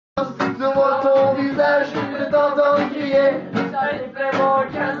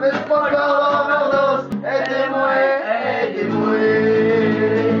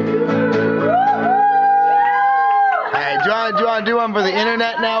one for the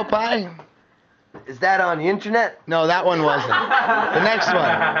internet now, Pi? Is that on the internet? No, that one wasn't. The next one.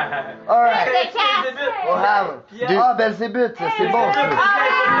 Alright. We'll have them. Ah, Belzébuth, c'est bon ça.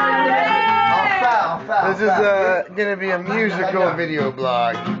 Enfin. This is gonna be a musical video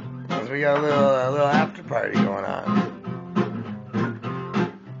blog. Cause we got a little after party going on.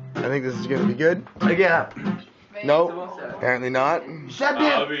 I think this is gonna be good. Regarde. Nope. Apparently not.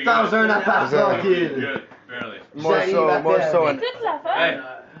 J'habite dans un appart tranquille. Good, barely. More so. Hey,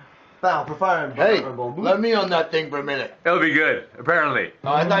 On peut faire un bon bout. Let me on that thing for a minute. it'll be good, apparently.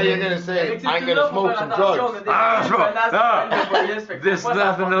 Oh, I thought you were gonna say I'm gonna smoke some drugs. Ah, this is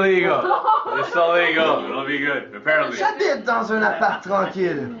nothing illegal. It's illegal. It'll be good, apparently. J'habite dans un appart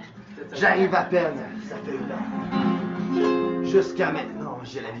tranquille. J'arrive à peine. Ça fait 1 an. Jusqu'à maintenant,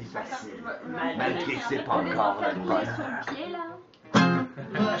 j'ai la vie facile. Malgré que c'est pas encore le bonheur.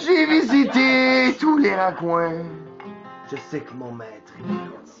 J'ai visité tous les raccoins. Je sais que mon maître est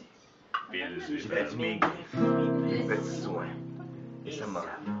gentil. J'ai fait mes griffes, mes petits soins. Et ça m'a...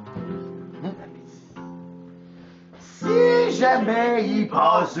 Si jamais il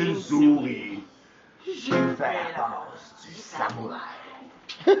passe une souris, j'ai fait la passe du samouraï.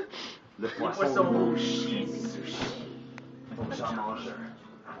 Le poisson rouge chie des sushis. Faut que j'en mange un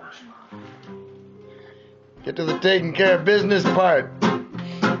avant que je mange. Get to the taking care of business part.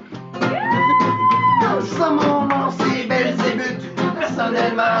 Ça, mon nom, c'est Belzébuth.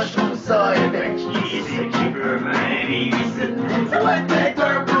 Personnellement, je trouve ça épique. Qui c'est qui veut m'inviter? Ça va être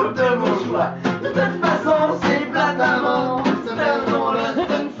un groupe de mon choix. De toute façon, c'est plate à mort. Ce nom-là, c'est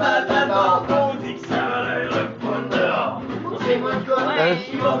une fête à mort. On dit que ça a l'air le fun dehors. Montrez-moi le coin,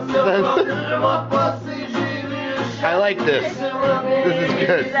 ils vont se faire moi passer, j'ai vu le chat. I like this. This is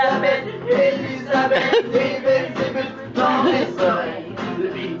good. Elisabeth et Belzébuth dans mes oreilles. Le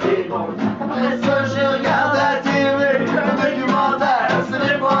beat est bon. Après ça, je regarde la télé, un documentaire, c'est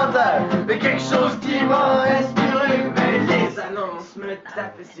l'épouvantable, mais quelque chose qui m'a inspiré. Mais les annonces me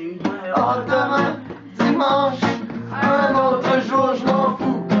tapent sur moi. Oh, demain, dimanche, un autre jour, je m'en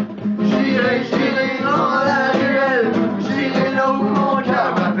fous. J'irai dans la ruelle, j'irai là où mon cœur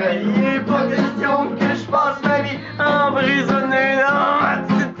m'appelle. Il n'est pas question que je passe ma vie emprisonné dans ma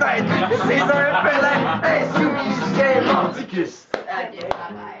petite tête. C'est un félin insoumis, j'ai mordicus.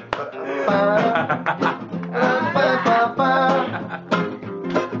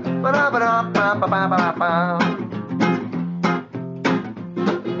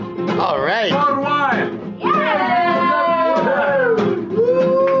 All right. Good wine.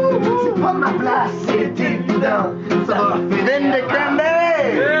 C'est pas ma place, c'est évident. Ça va finir. Vin de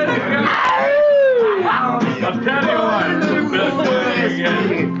cranberry. I'm telling you what.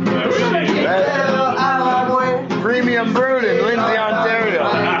 Premium brewed in Lindsay, Ontario.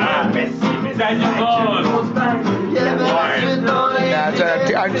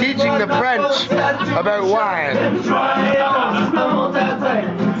 Yeah, I'm teaching the French about wine.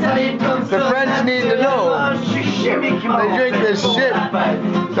 The French need to know they drink this shit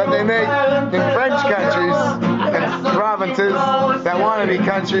that they make in French countries and provinces that want to be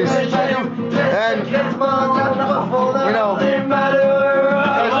countries. And, you know,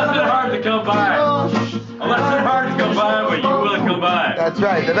 Unless it's hard to come by. Unless it's hard to come by, but you will come by. that's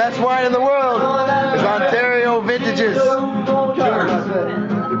right. The best wine in the world is Ontario vintages.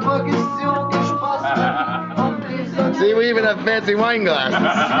 See, we even have fancy wine glasses.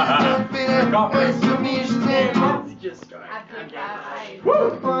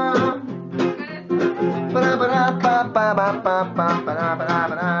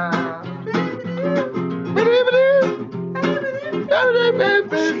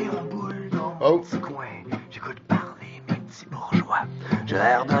 Oh. J'écoute parler mes petits bourgeois. J'ai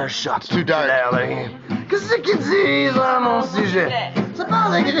l'air d'un chat. It's too dark. J'ai l'air de rien. Qu'est-ce qu'ils disent à mon sujet? Ça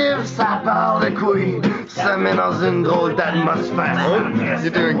parle de griffes, ça parle de couilles. Ça met dans une drôle d'atmosphère. Oh,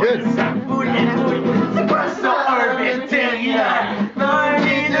 you're doing good. C'est quoi ça, un vétérinaire? Un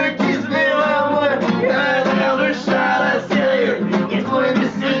des deux qui se met vers moi. Il a l'air de chat à sérieux. Il est trop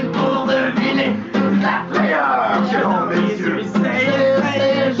imbécile pour deviner la frayeur que l'on met les yeux.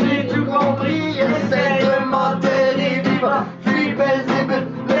 J'ai tout compris. Essaye de m'enterrer vivant. Puis Belzébuth,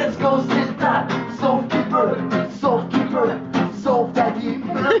 let's go, c'est le temps. Sauf qu'il peut, sauf ta vie.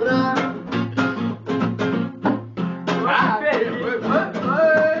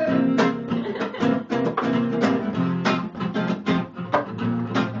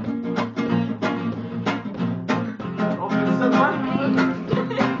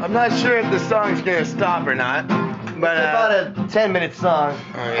 I'm not sure if the song's gonna stop or not. But It's about a 10-minute song.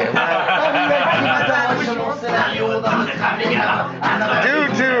 okay, due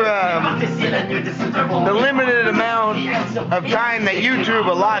to the limited amount of time that YouTube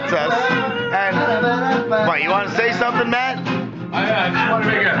allots us, and what, you want to say something, Matt? I just want to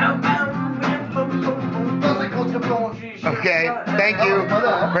make a Okay, thank you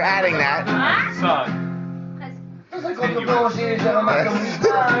for adding that. song.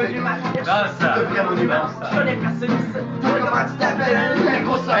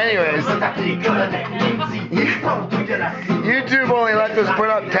 Anyways, YouTube only lets us put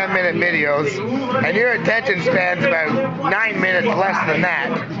up 10-minute videos, and your attention span's about 9 minutes less than that.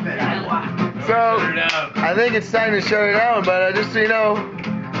 So, I think it's time to shut it down, but just so you know,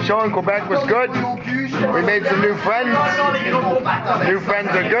 show in Quebec was good. We made some new friends. New friends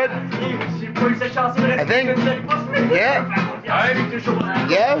are good. I think. Yeah.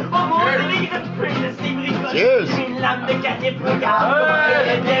 Yeah. Cheers.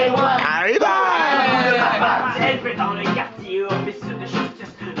 Arriba.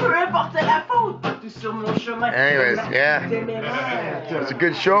 Anyways, yeah. It's a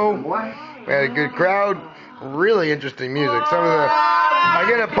good show. We had a good crowd. Really interesting music. Some of the, I'm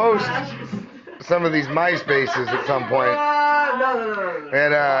gonna post some of these MySpaces at some point.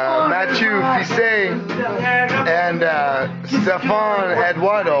 And Mathieu Fisset and Stefan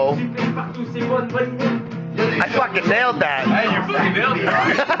Eduardo. I fucking nailed that. Hey, you fucking nailed it.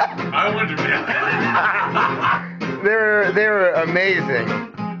 I wouldn't have nailed it. They were amazing.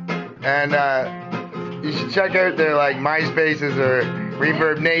 And you should check out their like MySpaces or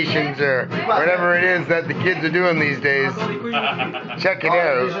Reverb Nations or whatever it is that the kids are doing these days. Check it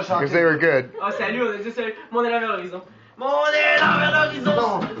out, because they were good. Oh, salut, on a dit salut. Mon élan vers l'horizon. Mon élan vers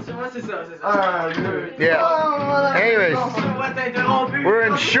l'horizon. C'est ça, c'est ça. Yeah. Anyways, we're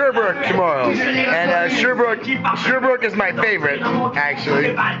in Sherbrooke tomorrow. And Sherbrooke is my favorite,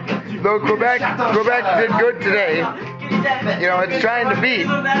 actually. Though Quebec did good today. You know, it's trying to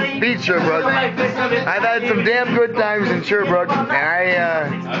beat Sherbrooke. I've had some damn good times in Sherbrooke,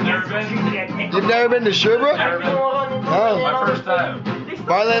 and I've never been. you've never been to Sherbrooke? Never been. Oh. My first time.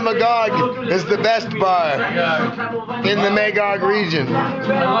 Marley Magog is the best bar in the Magog region. As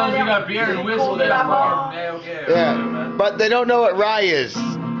long as you got beer and whistle, they're okay. Yeah, but they don't know what rye is.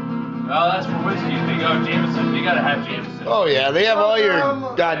 Well, that's for whiskey. They got Jameson. You gotta have Jameson. Oh yeah, they have all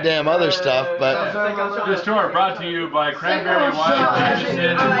your goddamn other stuff, but This tour brought to you by Cranberry Wine, Jameson,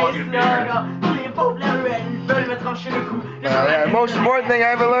 and fucking beer. yeah, most important thing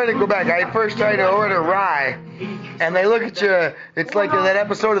I ever learned in Quebec, I first tried to order rye, and they look at you, it's like that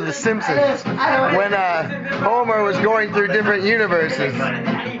episode of The Simpsons, when Homer was going through different universes,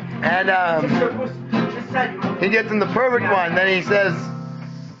 and he gets in the perfect one, then he says,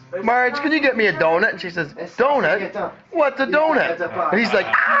 Marge, can you get me a donut? And she says, donut? What's a donut? And he's like,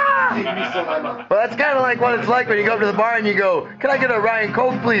 ah! Well, that's kind of like what it's like when you go up to the bar and you go, can I get a rye and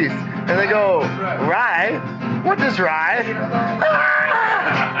coke, please? And they go, rye? What is rye?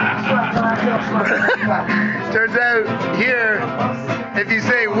 Ah! Turns out here, if you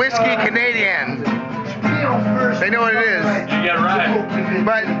say whiskey Canadian, they know what it is. You get right.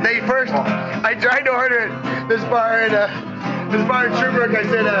 But I tried to order it, this bar in Sherbrooke. I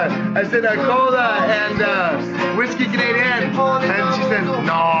said a cola and whiskey Canadian, and she said,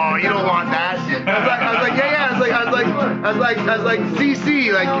 no, you don't want that. I was like, yeah. I was like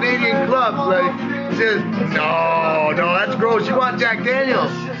CC, like Canadian Club. Like, she said, no, that's gross. You want Jack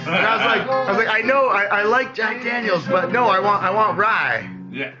Daniels? And I was like, I know, I like Jack Daniels, but no, I want rye.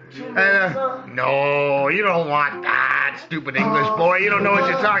 Yeah. And no, you don't want that, stupid English boy. You don't know what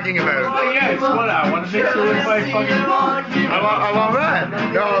you're talking about. Oh yeah, it's what I want to mix it with my fucking. I want that.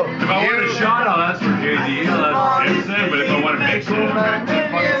 No. If I want a shot, I'll ask for JD. I'll ask for Jameson. But if I want to mix it,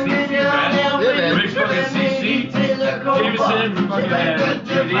 fucking CC, man. Yeah, man. Mix fucking CC, Jameson, fucking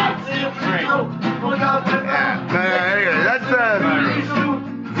JD. Great. Yeah. Anyway, that's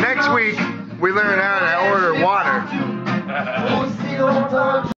next week. We learn how to order water.